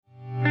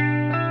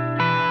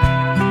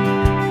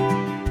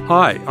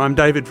Hi, I'm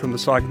David from the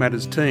Psych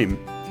Matters team.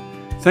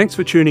 Thanks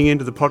for tuning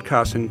into the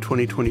podcast in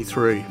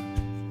 2023.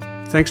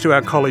 Thanks to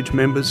our college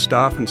members,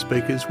 staff and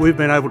speakers, we've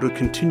been able to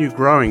continue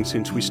growing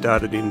since we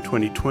started in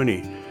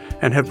 2020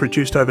 and have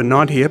produced over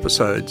 90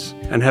 episodes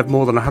and have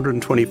more than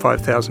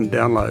 125,000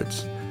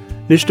 downloads.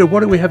 Nishta, what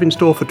do we have in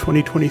store for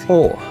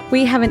 2024?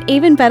 We have an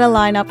even better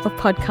lineup of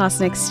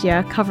podcasts next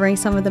year covering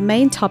some of the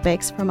main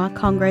topics from our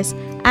Congress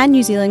and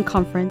New Zealand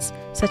conference,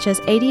 such as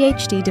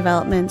ADHD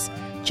developments,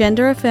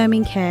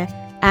 gender-affirming care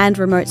and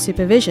remote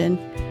supervision.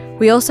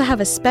 We also have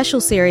a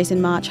special series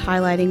in March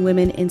highlighting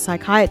women in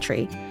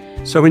psychiatry.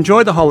 So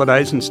enjoy the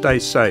holidays and stay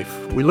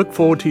safe. We look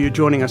forward to you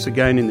joining us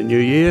again in the new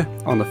year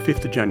on the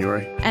 5th of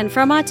January. And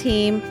from our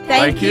team,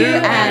 thank you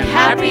and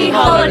happy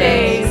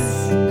holidays!